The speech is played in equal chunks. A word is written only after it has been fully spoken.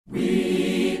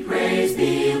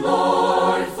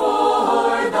Lord,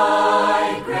 for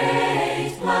thy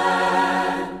great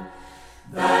plan,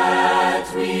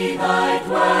 that we thy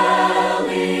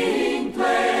dwelling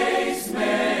place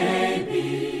may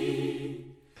be.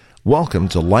 Welcome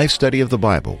to Life Study of the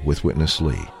Bible with Witness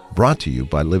Lee, brought to you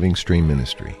by Living Stream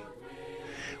Ministry.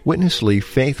 Witness Lee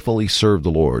faithfully served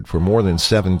the Lord for more than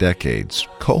 7 decades,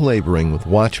 co-laboring with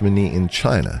Watchman Nee in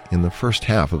China in the first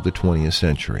half of the 20th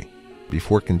century,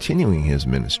 before continuing his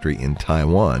ministry in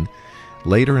Taiwan,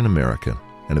 later in America,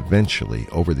 and eventually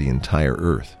over the entire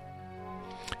earth.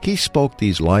 He spoke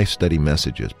these life study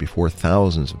messages before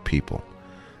thousands of people,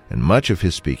 and much of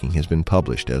his speaking has been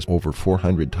published as over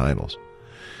 400 titles.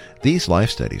 These life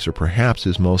studies are perhaps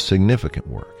his most significant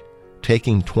work,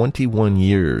 taking 21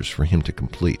 years for him to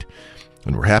complete,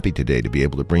 and we're happy today to be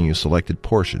able to bring you selected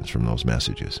portions from those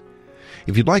messages.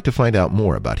 If you'd like to find out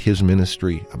more about his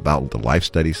ministry, about the life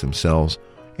studies themselves,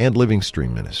 and Living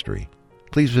Stream Ministry,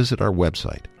 please visit our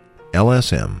website,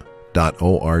 lsm.org,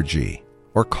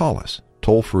 or call us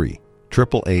toll-free,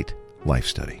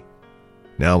 888-LIFE-STUDY.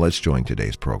 Now let's join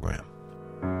today's program.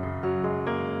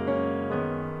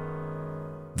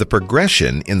 The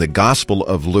progression in the Gospel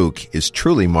of Luke is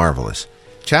truly marvelous.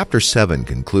 Chapter 7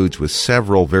 concludes with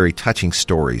several very touching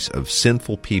stories of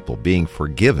sinful people being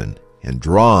forgiven and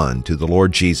drawn to the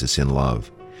Lord Jesus in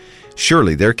love.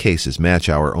 Surely their cases match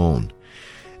our own.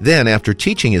 Then, after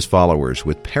teaching his followers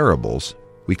with parables,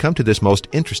 we come to this most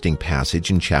interesting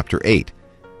passage in chapter 8,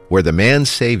 where the man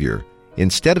Savior,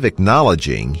 instead of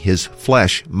acknowledging his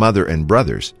flesh, mother, and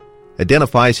brothers,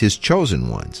 identifies his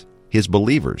chosen ones, his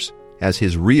believers, as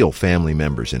his real family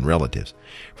members and relatives.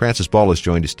 Francis Ball has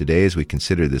joined us today as we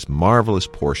consider this marvelous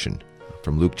portion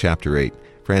from Luke chapter 8.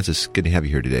 Francis, good to have you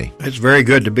here today. It's very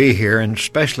good to be here, and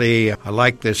especially I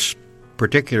like this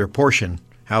particular portion,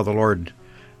 how the Lord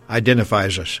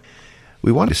identifies us.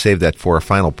 We want to save that for a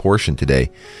final portion today.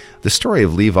 The story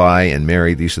of Levi and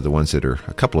Mary, these are the ones that are,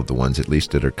 a couple of the ones at least,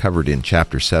 that are covered in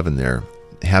chapter 7 there,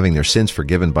 having their sins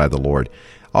forgiven by the Lord,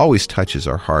 always touches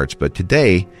our hearts. But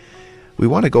today, we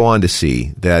want to go on to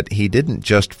see that he didn't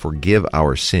just forgive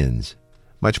our sins.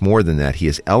 Much more than that, he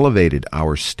has elevated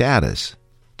our status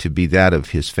to be that of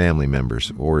his family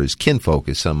members, or his kinfolk,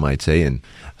 as some might say, in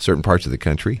certain parts of the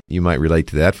country. You might relate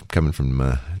to that, coming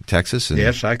from Texas.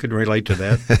 Yes, I could relate to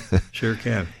that. Sure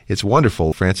can. It's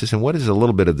wonderful, Francis. And what is a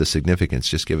little bit of the significance?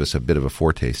 Just give us a bit of a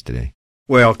foretaste today.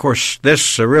 Well, of course,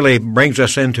 this really brings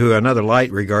us into another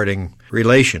light regarding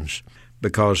relations,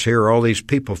 because here are all these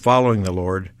people following the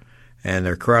Lord, and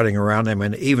they're crowding around him,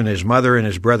 and even his mother and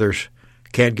his brothers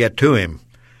can't get to him.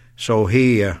 So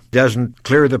he doesn't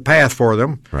clear the path for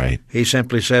them. Right. He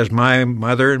simply says, my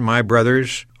mother and my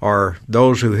brothers are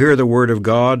those who hear the word of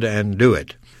God and do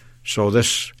it. So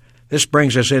this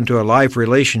brings us into a life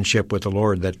relationship with the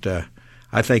Lord that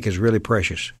I think is really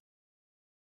precious.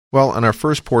 Well, in our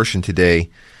first portion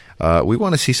today, we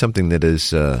want to see something that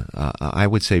is, I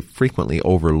would say, frequently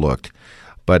overlooked.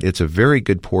 But it's a very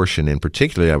good portion, and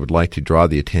particularly I would like to draw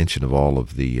the attention of all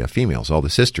of the females, all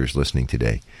the sisters listening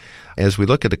today. As we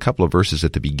look at a couple of verses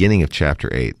at the beginning of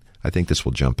chapter 8, I think this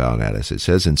will jump out at us. It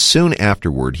says, "And soon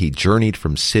afterward he journeyed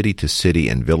from city to city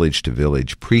and village to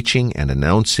village, preaching and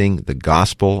announcing the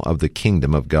gospel of the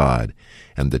kingdom of God.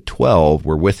 And the 12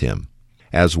 were with him,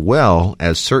 as well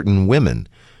as certain women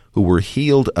who were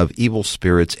healed of evil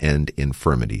spirits and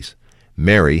infirmities.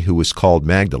 Mary, who was called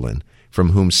Magdalene, from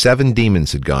whom 7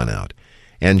 demons had gone out,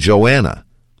 and Joanna,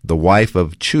 the wife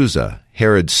of Chuza,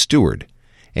 Herod's steward,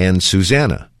 and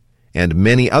Susanna, and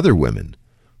many other women,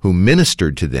 who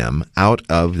ministered to them out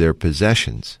of their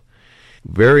possessions."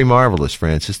 Very marvelous,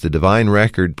 Francis. The divine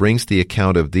record brings the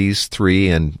account of these 3,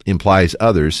 and implies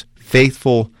others,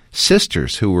 faithful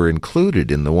sisters who were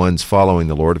included in the ones following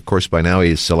the Lord. Of course, by now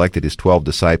he has selected his 12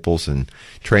 disciples and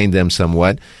trained them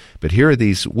somewhat. But here are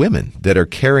these women that are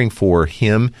caring for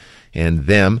him and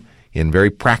them in very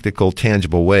practical,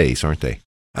 tangible ways, aren't they?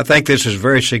 I think this is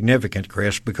very significant,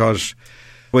 Chris, because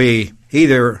we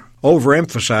either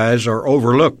overemphasize or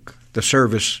overlook the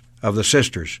service of the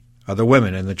sisters, of the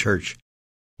women in the church.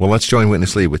 Well, let's join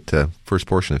Witness Lee with the first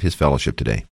portion of his fellowship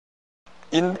today.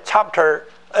 In chapter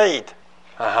 8,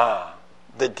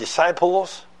 the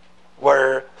disciples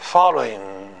were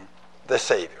following the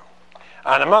Savior.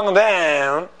 And among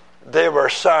them, there were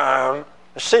some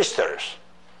sisters.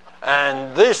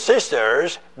 And these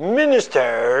sisters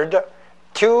ministered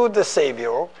to the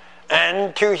Savior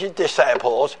and to his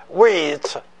disciples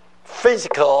with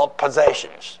physical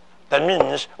possessions. That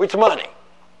means with money.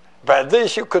 By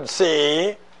this you could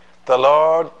see the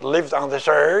Lord lived on this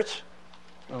earth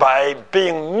by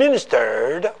being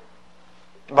ministered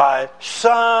by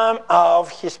some of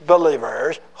his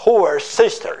believers who were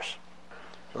sisters.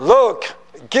 Luke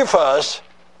gives us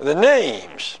the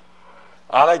names.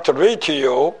 I'd like to read to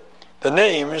you the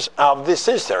names of these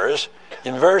sisters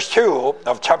in verse 2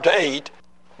 of chapter 8.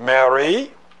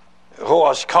 Mary, who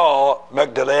was called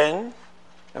Magdalene,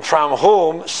 from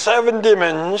whom 7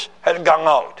 demons had gone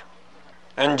out.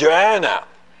 And Joanna,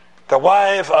 the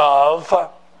wife of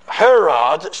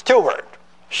Herod steward.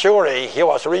 Surely he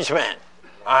was a rich man.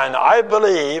 And I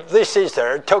believe this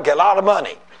sister took a lot of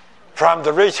money from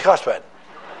the rich husband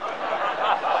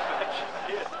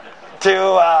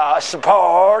to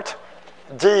support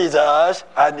Jesus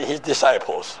and his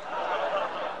disciples.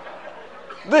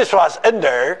 This was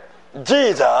under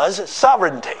Jesus'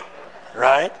 sovereignty,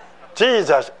 right?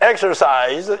 Jesus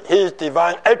exercised his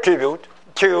divine attribute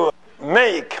to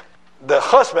make the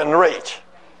husband rich,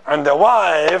 and the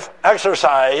wife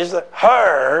exercised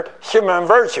her human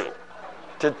virtue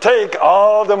to take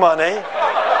all the money,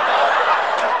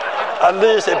 at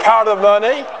least a part of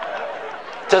money,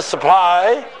 to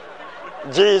supply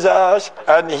Jesus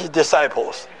and his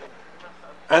disciples.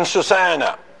 And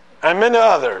Susanna and many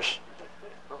others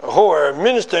who were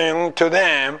ministering to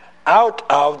them out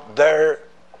of their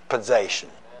possession.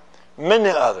 Many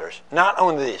others, not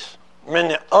only this,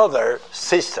 many other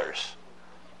sisters.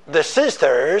 The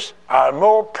sisters are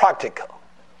more practical.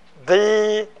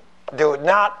 They do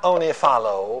not only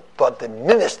follow, but they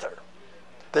minister.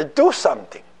 They do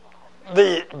something.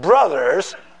 The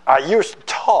brothers are used to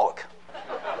talk,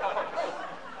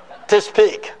 to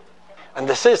speak, and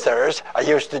the sisters are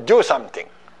used to do something,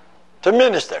 to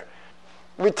minister.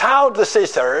 Without the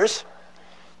sisters,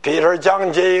 Peter,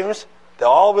 John, James, they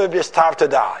all will be starved to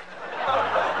die.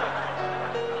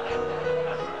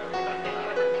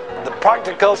 The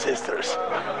practical sisters.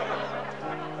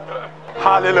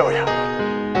 Hallelujah.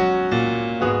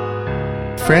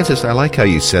 Francis, I like how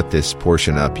you set this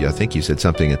portion up. I think you said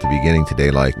something at the beginning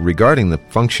today, like regarding the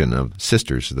function of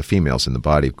sisters, the females in the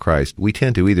body of Christ, we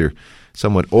tend to either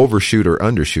somewhat overshoot or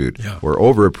undershoot, or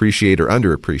overappreciate or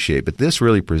underappreciate. But this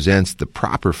really presents the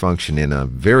proper function in a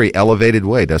very elevated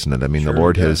way, doesn't it? I mean, the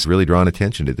Lord has really drawn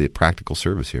attention to the practical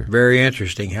service here. Very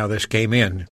interesting how this came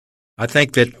in. I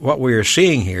think that what we are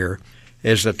seeing here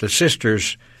is that the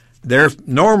sisters, their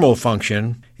normal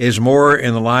function is more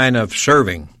in the line of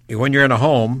serving. When you're in a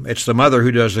home, it's the mother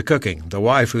who does the cooking, the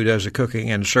wife who does the cooking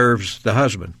and serves the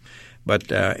husband.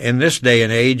 But in this day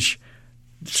and age,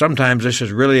 sometimes this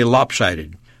is really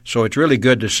lopsided. So it's really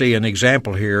good to see an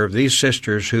example here of these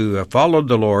sisters who followed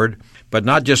the Lord, but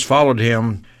not just followed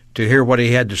him to hear what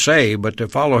he had to say, but to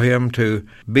follow him to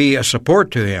be a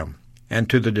support to him and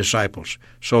to the disciples.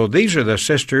 So these are the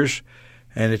sisters,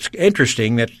 and it's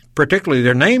interesting that particularly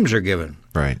their names are given.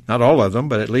 Right. Not all of them,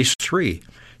 but at least 3.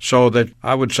 So that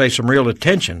I would say some real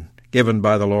attention given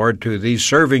by the Lord to these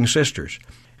serving sisters.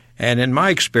 And in my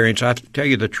experience, I tell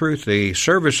you the truth, the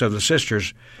service of the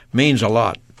sisters means a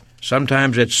lot.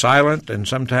 Sometimes it's silent and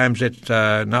sometimes it's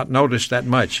not noticed that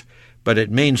much, but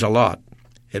it means a lot.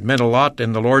 It meant a lot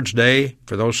in the Lord's day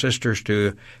for those sisters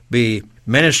to be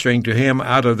ministering to him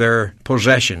out of their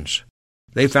possessions.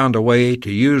 They found a way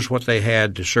to use what they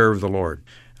had to serve the Lord.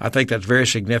 I think that's very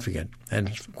significant, and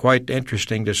it's quite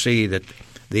interesting to see that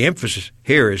the emphasis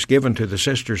here is given to the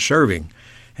sisters serving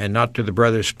and not to the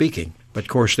brothers speaking. But, of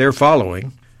course, they're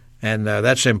following, and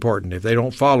that's important. If they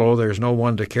don't follow, there's no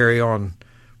one to carry on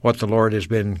what the Lord has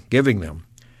been giving them.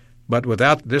 But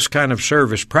without this kind of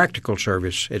service, practical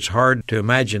service, it's hard to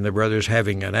imagine the brothers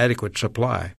having an adequate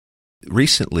supply.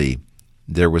 Recently,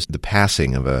 there was the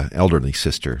passing of an elderly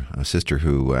sister, a sister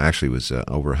who actually was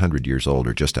over 100 years old,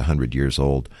 or just 100 years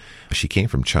old. She came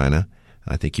from China.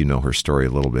 I think you know her story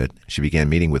a little bit. She began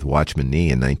meeting with Watchman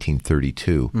Nee in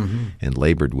 1932 and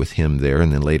labored with him there,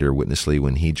 and then later Witness Lee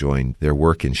when he joined their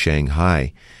work in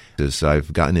Shanghai. As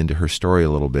I've gotten into her story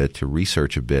a little bit, to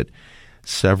research a bit,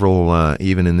 several,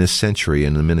 even in this century,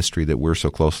 in the ministry that we're so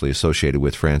closely associated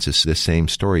with, Francis, this same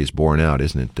story is borne out,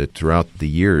 isn't it? That throughout the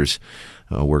years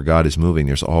where God is moving,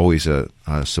 there's always a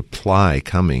supply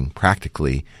coming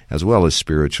practically as well as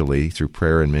spiritually through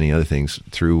prayer and many other things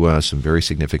through some very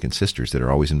significant sisters that are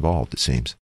always involved, it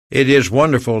seems. It is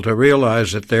wonderful to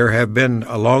realize that there have been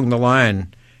along the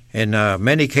line in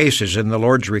many cases in the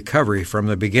Lord's recovery from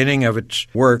the beginning of its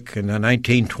work in the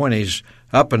 1920s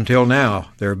up until now.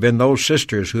 There have been those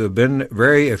sisters who have been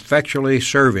very effectually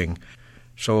serving.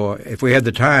 So if we had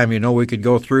the time, we could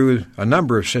go through a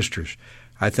number of sisters.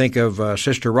 I think of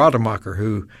Sister Rademacher,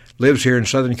 who lives here in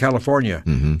Southern California.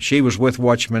 She was with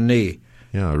Watchman Nee.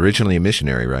 Yeah, originally a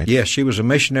missionary, right? Yes, she was a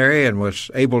missionary and was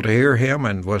able to hear him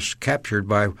and was captured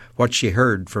by what she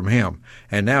heard from him.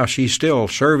 And now she's still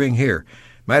serving here.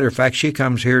 Matter of fact, she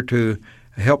comes here to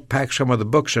help pack some of the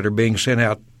books that are being sent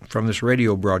out from this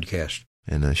radio broadcast.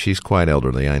 And she's quite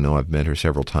elderly. I know I've met her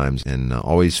several times, and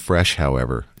always fresh,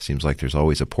 however. It seems like there's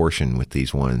always a portion with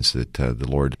these ones that the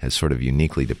Lord has sort of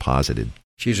uniquely deposited.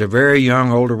 She's a very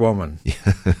young, older woman.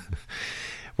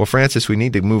 Well, Francis, we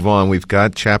need to move on. We've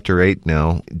got chapter 8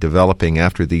 now developing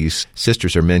after these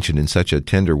sisters are mentioned in such a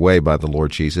tender way by the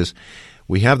Lord Jesus.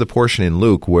 We have the portion in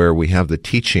Luke where we have the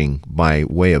teaching by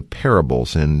way of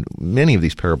parables, and many of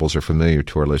these parables are familiar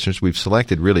to our listeners. We've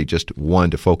selected really just one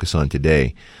to focus on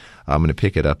today. I'm going to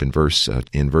pick it up in verse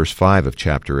 5 of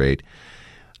chapter 8.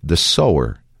 The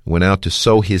sower went out to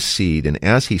sow his seed, and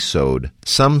as he sowed,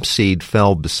 some seed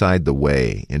fell beside the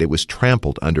way, and it was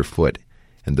trampled underfoot,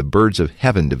 and the birds of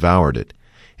heaven devoured it.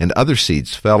 And other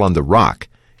seeds fell on the rock,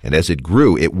 and as it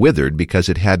grew, it withered because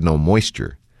it had no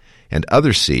moisture. And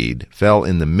other seed fell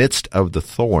in the midst of the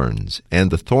thorns, and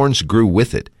the thorns grew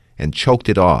with it, and choked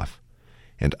it off.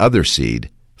 And other seed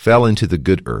fell into the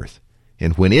good earth,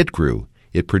 and when it grew,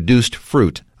 it produced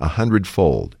fruit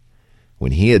 100-fold.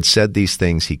 When he had said these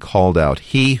things, he called out,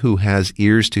 "He who has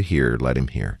ears to hear, let him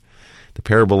hear." The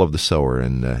parable of the sower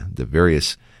and the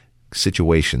various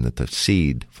situation that the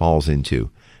seed falls into.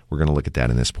 We're going to look at that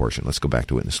in this portion. Let's go back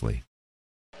to Witness Lee.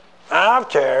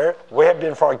 After we have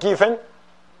been forgiven,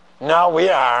 now we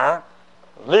are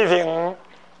living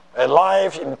a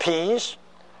life in peace,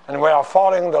 and we are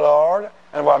following the Lord,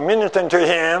 and we are ministering to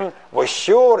Him. We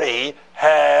surely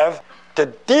have to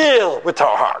deal with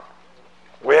our heart.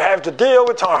 We have to deal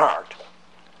with our heart.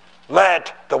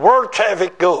 Let the world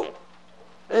traffic go.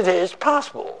 It is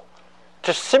possible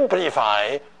to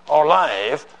simplify our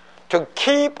life, to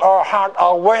keep our heart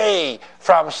away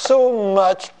from so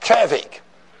much traffic,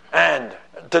 and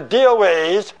to deal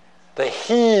with the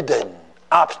hidden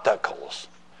obstacles,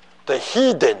 the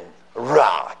hidden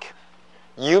rock.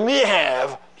 You may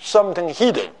have something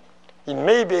hidden. It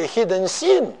may be a hidden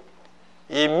sin.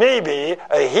 It may be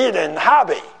a hidden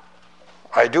hobby.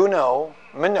 I do know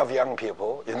many of young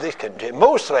people in this country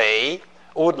mostly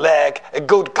would like a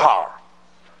good car.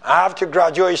 After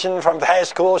graduation from the high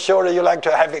school, surely you like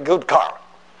to have a good car.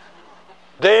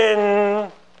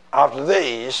 Then, after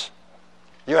this,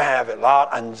 you have a lot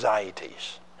of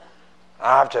anxieties.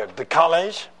 After the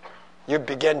college, you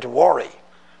begin to worry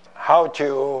how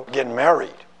to get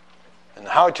married, and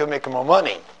how to make more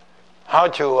money, how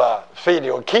to feed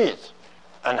your kids,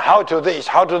 and how to this,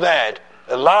 how to that.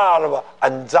 A lot of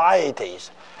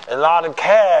anxieties, a lot of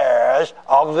cares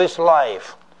of this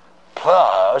life,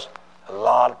 plus a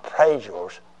lot of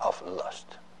pleasures of lust.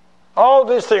 All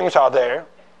these things are there.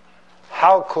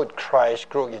 How could Christ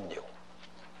grow in you?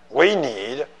 We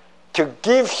need to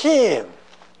give Him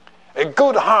a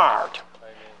good heart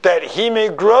that He may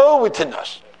grow within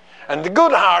us. And the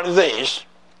good heart is this.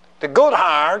 The good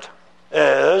heart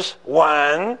is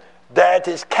one that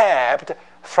is kept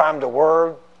from the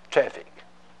world traffic,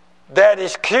 that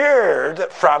is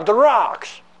cleared from the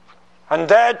rocks, and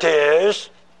that is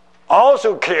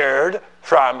also cleared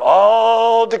from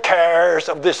all the cares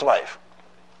of this life.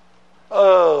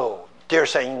 Oh, dear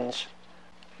saints,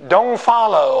 don't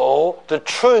follow the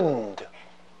trend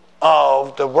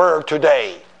of the world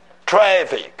today.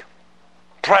 Traffic,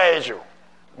 pleasure,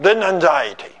 then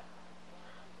anxiety.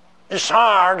 It's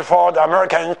hard for the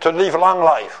Americans to live a long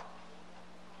life.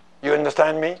 You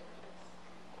understand me?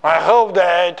 I hope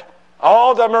that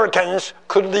all the Americans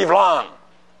could live long,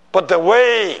 but the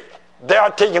way they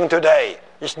are taking today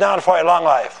is not for a long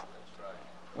life.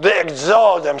 They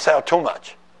exhaust themselves too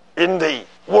much in the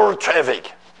world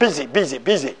traffic. Busy, busy,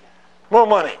 busy. More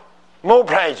money, more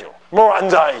pleasure, more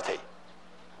anxiety,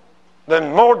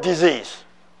 then more disease,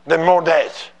 then more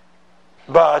death.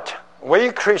 But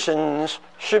we Christians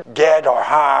should get our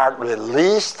heart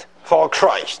released for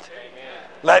Christ. Amen.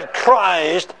 Let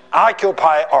Christ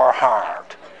occupy our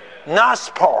heart. Not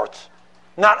sports,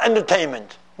 not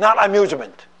entertainment, not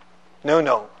amusement.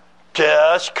 No.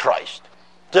 Just Christ.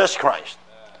 Just Christ.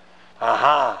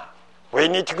 We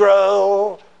need to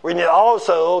grow. We need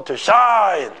also to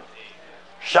shine.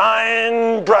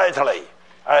 Shine brightly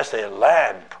as a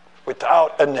lamp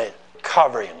without any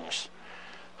coverings.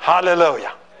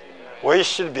 Hallelujah. We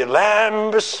should be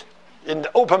lamps in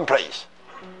the open place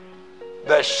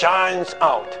that shines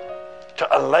out to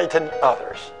enlighten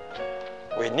others.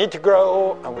 We need to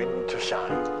grow and we need to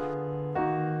shine.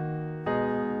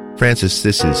 Francis,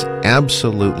 this is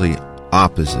absolutely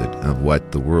opposite of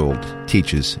what the world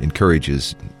teaches,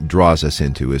 encourages, draws us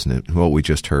into, isn't it? What we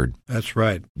just heard. That's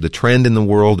right. The trend in the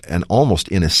world, an almost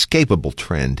inescapable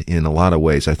trend in a lot of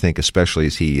ways, I think, especially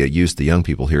as he used the young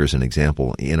people here as an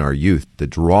example, in our youth, the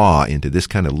draw into this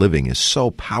kind of living is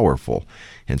so powerful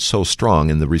and so strong,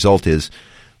 and the result is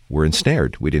we're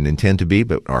ensnared. We didn't intend to be,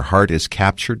 but our heart is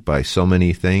captured by so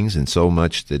many things and so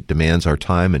much that demands our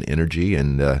time and energy,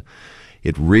 and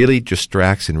it really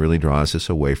distracts and really draws us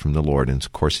away from the Lord. And,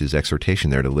 of course, his exhortation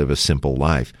there to live a simple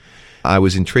life. I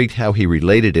was intrigued how he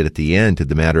related it at the end to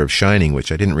the matter of shining,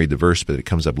 which I didn't read the verse, but it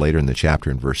comes up later in the chapter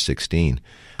in verse 16.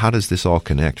 How does this all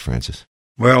connect, Francis?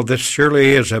 Well, this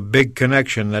surely is a big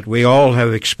connection that we all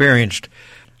have experienced.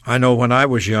 I know when I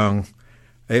was young,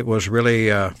 it was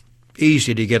really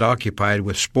easy to get occupied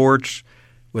with sports,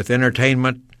 with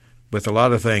entertainment, with a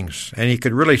lot of things. And you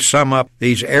could really sum up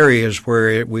these areas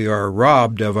where we are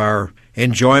robbed of our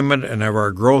enjoyment and of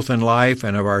our growth in life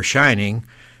and of our shining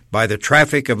by the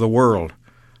traffic of the world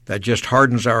that just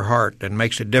hardens our heart and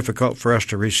makes it difficult for us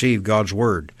to receive God's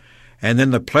Word. And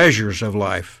then the pleasures of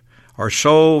life are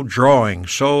so drawing,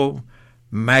 so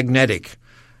magnetic,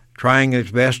 trying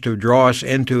its best to draw us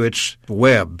into its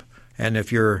web. And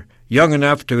if you're young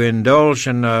enough to indulge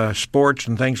in sports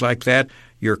and things like that,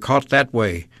 you're caught that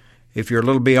way. If you're a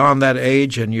little beyond that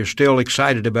age and you're still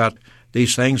excited about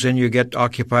these things, then you get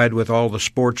occupied with all the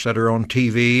sports that are on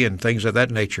TV and things of that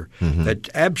nature. Mm-hmm. That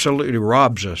absolutely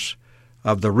robs us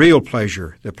of the real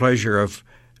pleasure, the pleasure of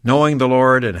knowing the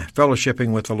Lord and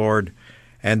fellowshipping with the Lord.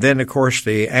 And then, of course,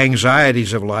 the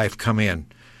anxieties of life come in.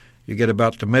 You get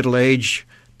about the middle age,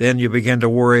 then you begin to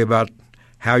worry about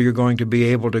how you're going to be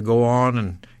able to go on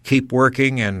and keep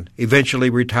working and eventually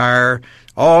retire.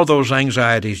 All those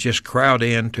anxieties just crowd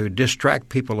in to distract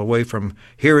people away from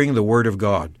hearing the Word of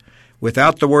God.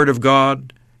 Without the Word of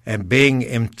God and being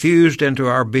infused into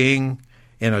our being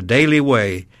in a daily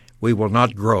way, we will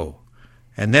not grow.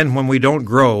 And then when we don't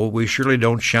grow, we surely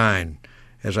don't shine,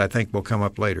 as I think will come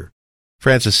up later.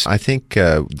 Francis, I think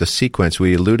the sequence,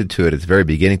 we alluded to it at the very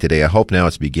beginning today. I hope now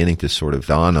it's beginning to sort of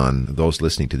dawn on those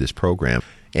listening to this program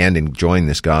and enjoying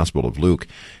this Gospel of Luke.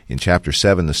 In chapter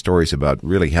 7, the story is about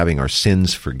really having our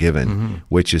sins forgiven,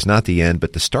 which is not the end,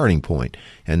 but the starting point.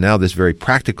 And now this very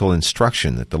practical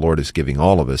instruction that the Lord is giving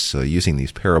all of us, using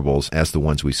these parables as the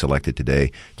ones we selected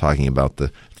today, talking about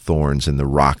the thorns and the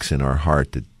rocks in our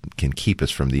heart that can keep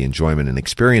us from the enjoyment and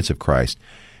experience of Christ.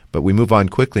 But we move on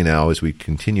quickly now as we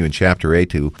continue in chapter 8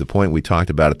 to the point we talked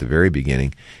about at the very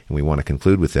beginning, and we want to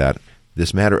conclude with that.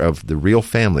 This matter of the real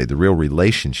family, the real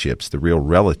relationships, the real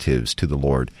relatives to the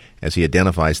Lord, as he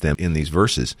identifies them in these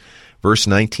verses. Verse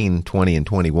 19, 20, and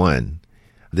 21,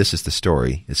 this is the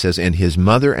story. It says, "And his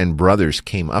mother and brothers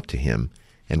came up to him,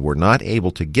 and were not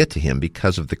able to get to him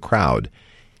because of the crowd.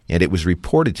 And it was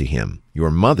reported to him,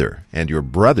 'Your mother and your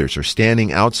brothers are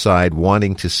standing outside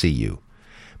wanting to see you.'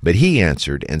 But he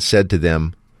answered and said to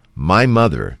them, 'My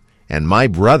mother and my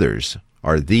brothers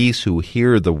are these who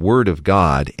hear the word of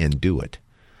God and do it.'"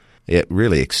 It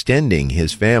really extending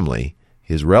his family,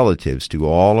 his relatives, to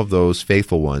all of those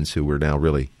faithful ones who were now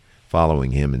really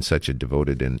following him in such a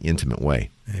devoted and intimate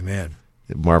way. Amen.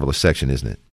 A marvelous section, isn't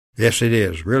it? Yes, it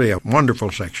is. Really a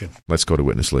wonderful section. Let's go to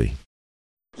Witness Lee.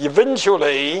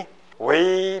 Eventually,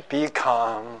 we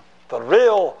become the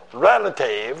real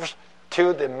relatives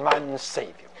to the man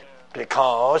Savior,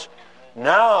 because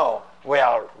now we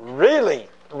are really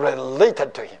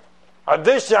related to him. At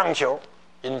this juncture,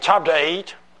 in chapter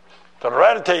 8, the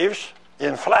relatives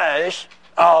in flesh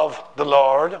of the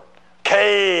Lord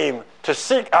came to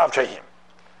seek after him.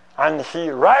 And he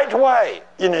right away,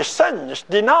 in a sense,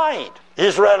 denied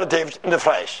his relatives in the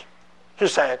flesh. He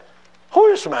said, "Who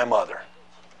is my mother?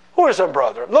 Who is my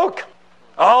brother? Look,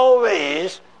 all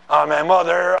these are my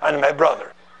mother and my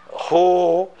brother,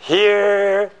 who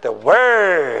hear the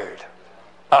word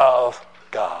of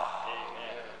God."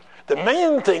 The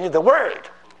main thing is the word.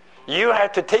 You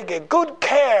have to take a good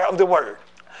care of the word.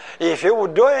 If you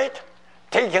would do it,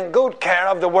 taking good care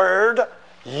of the word,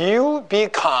 you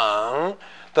become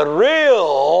the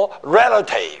real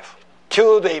relative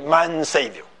to the man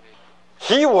Savior.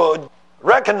 He would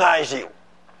recognize you.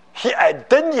 He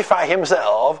identifies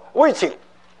himself with you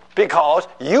because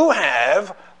you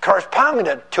have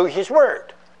corresponded to his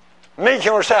word. Make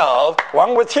yourself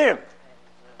one with him.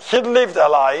 He lived a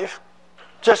life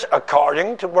just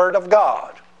according to the word of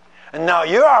God. And now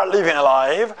you are living a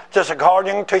life just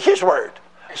according to his word.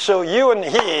 So you and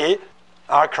he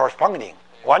are corresponding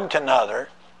one to another.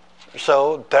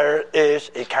 So there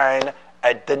is a kind of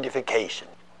identification.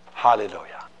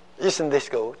 Hallelujah. Isn't this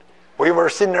good? We were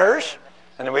sinners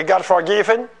and we got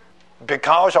forgiven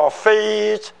because of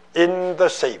faith in the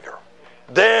Savior.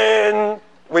 Then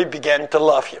we began to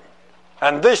love him.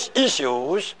 And this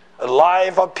issues a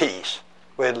life of peace.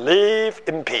 We live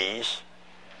in peace,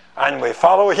 and we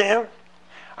follow him,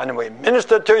 and we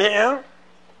minister to him.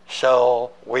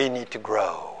 So we need to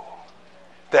grow,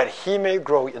 that he may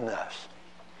grow in us.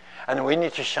 And we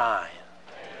need to shine.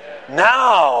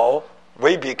 Now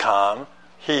we become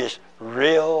his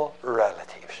real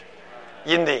relatives.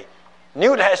 In the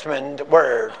New Testament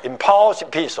word, in Paul's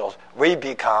epistles, we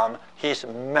become his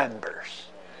members.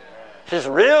 His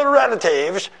real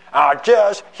relatives are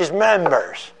just his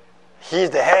members. He's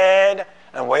the head,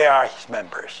 and we are his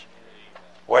members.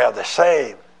 We are the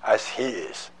same as he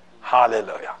is.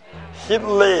 Hallelujah. He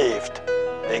lived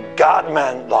a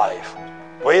God-man life.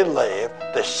 We live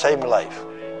the same life.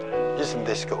 Isn't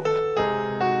this good?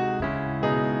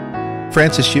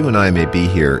 Francis, you and I may be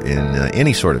here in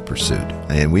any sort of pursuit,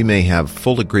 and we may have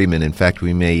full agreement. In fact,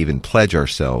 we may even pledge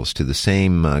ourselves to the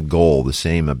same goal, the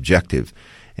same objective,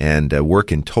 and work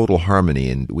in total harmony.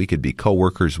 And we could be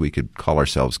co-workers, we could call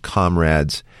ourselves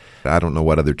comrades. I don't know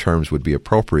what other terms would be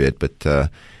appropriate, but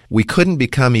we couldn't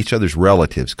become each other's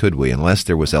relatives, could we, unless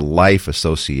there was a life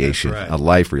association, That's right. A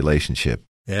life relationship.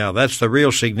 Yeah, that's the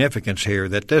real significance here,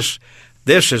 that this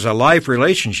is a life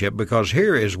relationship, because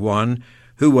here is one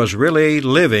who was really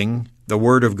living the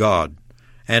Word of God,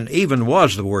 and even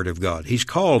was the Word of God. He's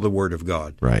called the Word of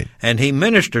God. Right. And he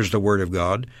ministers the Word of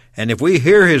God, and if we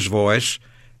hear his voice,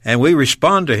 and we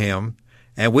respond to him,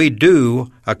 and we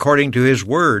do according to his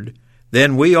Word,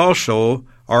 then we also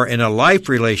are in a life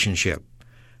relationship.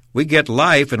 We get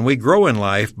life, and we grow in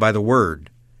life by the Word.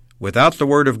 Without the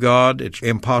Word of God, it's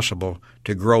impossible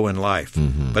to grow in life.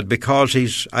 Mm-hmm. But because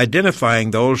he's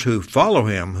identifying those who follow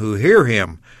him, who hear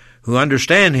him, who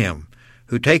understand him,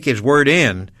 who take his word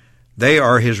in, they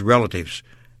are his relatives,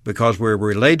 because we're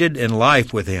related in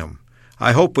life with him.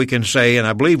 I hope we can say, and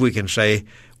I believe we can say,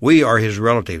 we are his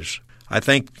relatives. I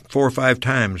think 4 or 5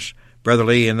 times, Brother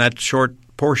Lee, in that short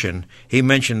portion, he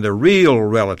mentioned the real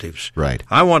relatives. Right.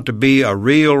 I want to be a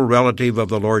real relative of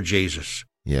the Lord Jesus.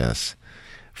 Yes.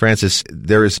 Francis,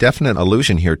 there is definite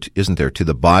allusion here, isn't there, to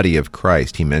the body of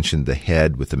Christ. He mentioned the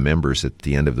head with the members at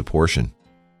the end of the portion.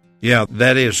 Yeah,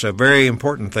 that is a very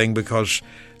important thing, because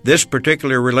this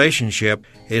particular relationship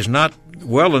is not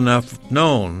well enough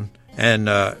known and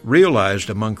realized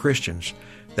among Christians,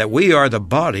 that we are the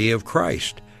body of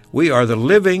Christ. We are the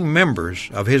living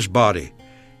members of his body.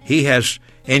 He has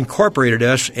incorporated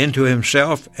us into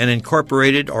himself and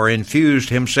incorporated or infused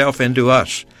himself into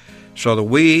us, so that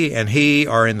we and he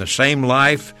are in the same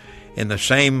life, in the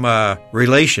same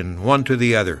relation one to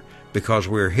the other, because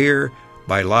we're here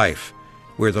by life.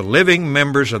 We're the living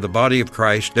members of the body of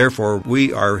Christ. Therefore,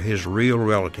 we are his real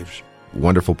relatives.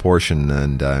 Wonderful portion,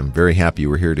 and I'm very happy you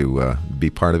were here to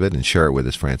be part of it and share it with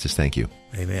us, Francis. Thank you.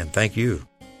 Amen. Thank you.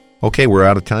 Okay, we're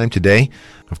out of time today.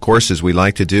 Of course, as we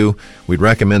like to do, we'd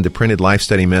recommend the printed life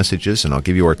study messages, and I'll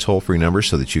give you our toll-free number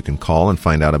so that you can call and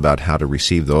find out about how to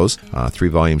receive those.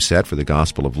 3-volume set for the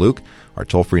Gospel of Luke. Our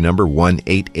toll-free number,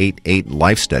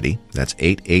 1-888-LIFE-STUDY. That's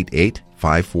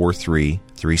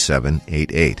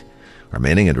 888-543-3788. Our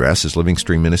mailing address is Living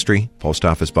Stream Ministry, Post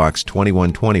Office Box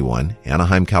 2121,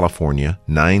 Anaheim, California,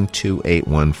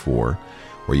 92814,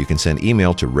 or you can send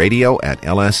email to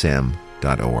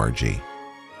radio@lsm.org.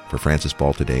 For Francis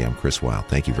Ball today, I'm Chris Wilde.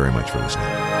 Thank you very much for listening.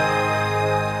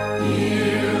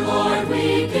 Dear Lord,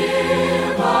 we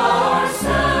give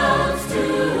ourselves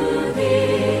to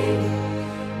Thee.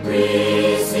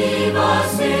 Receive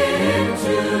us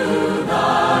into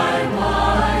Thy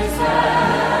wise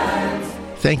hands.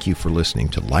 Thank you for listening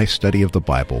to Life Study of the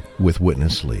Bible with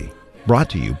Witness Lee, brought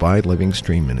to you by Living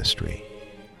Stream Ministry.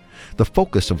 The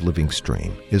focus of Living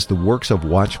Stream is the works of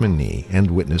Watchman Nee and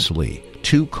Witness Lee,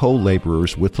 2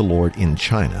 co-laborers with the Lord in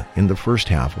China in the first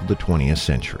half of the 20th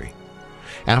century.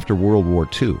 After World War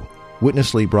II,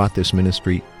 Witness Lee brought this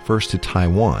ministry first to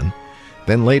Taiwan,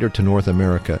 then later to North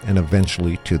America, and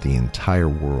eventually to the entire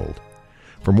world.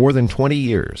 For more than 20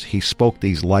 years, he spoke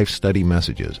these life study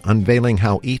messages, unveiling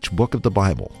how each book of the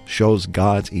Bible shows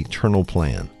God's eternal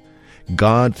plan.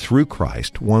 God, through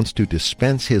Christ, wants to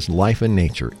dispense his life and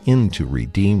nature into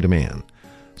redeemed man,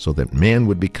 so that man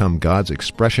would become God's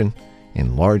expression,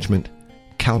 enlargement,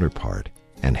 counterpart,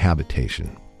 and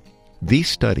habitation. These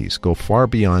studies go far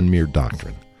beyond mere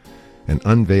doctrine and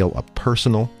unveil a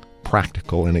personal,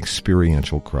 practical, and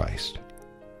experiential Christ.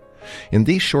 In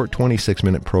these short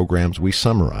 26-minute programs, we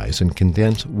summarize and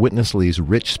condense Witness Lee's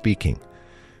rich speaking.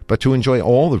 But to enjoy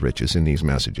all the riches in these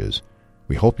messages,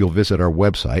 we hope you'll visit our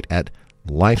website at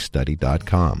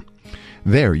lifestudy.com.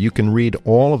 There you can read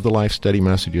all of the Life Study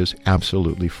messages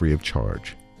absolutely free of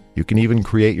charge. You can even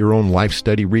create your own Life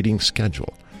Study reading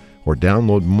schedule or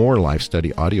download more Life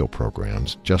Study audio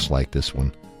programs just like this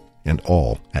one, and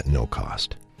all at no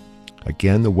cost.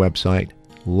 Again, the website,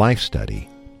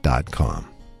 lifestudy.com.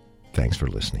 Thanks for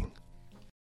listening.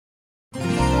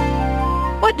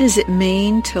 What does it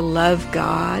mean to love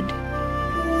God?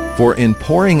 For in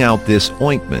pouring out this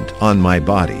ointment on my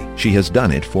body, she has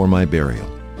done it for my burial.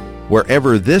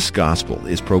 Wherever this gospel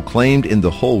is proclaimed in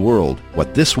the whole world,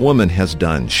 what this woman has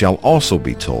done shall also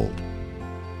be told.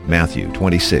 Matthew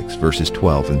 26, verses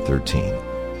 12 and 13.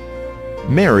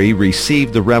 Mary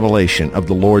received the revelation of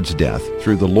the Lord's death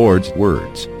through the Lord's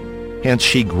words. Hence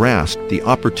she grasped the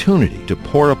opportunity to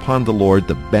pour upon the Lord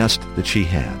the best that she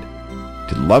had.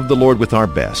 To love the Lord with our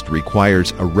best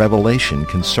requires a revelation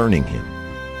concerning Him.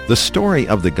 The story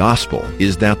of the gospel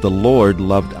is that the Lord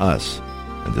loved us,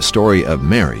 and the story of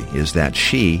Mary is that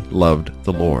she loved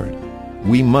the Lord.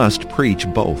 We must preach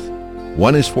both.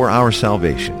 One is for our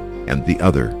salvation, and the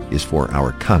other is for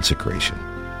our consecration.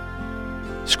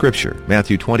 Scripture,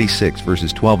 Matthew 26,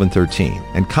 verses 12 and 13,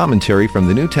 and commentary from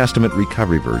the New Testament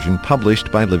Recovery Version published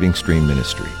by Living Stream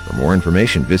Ministry. For more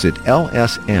information, visit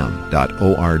lsm.org.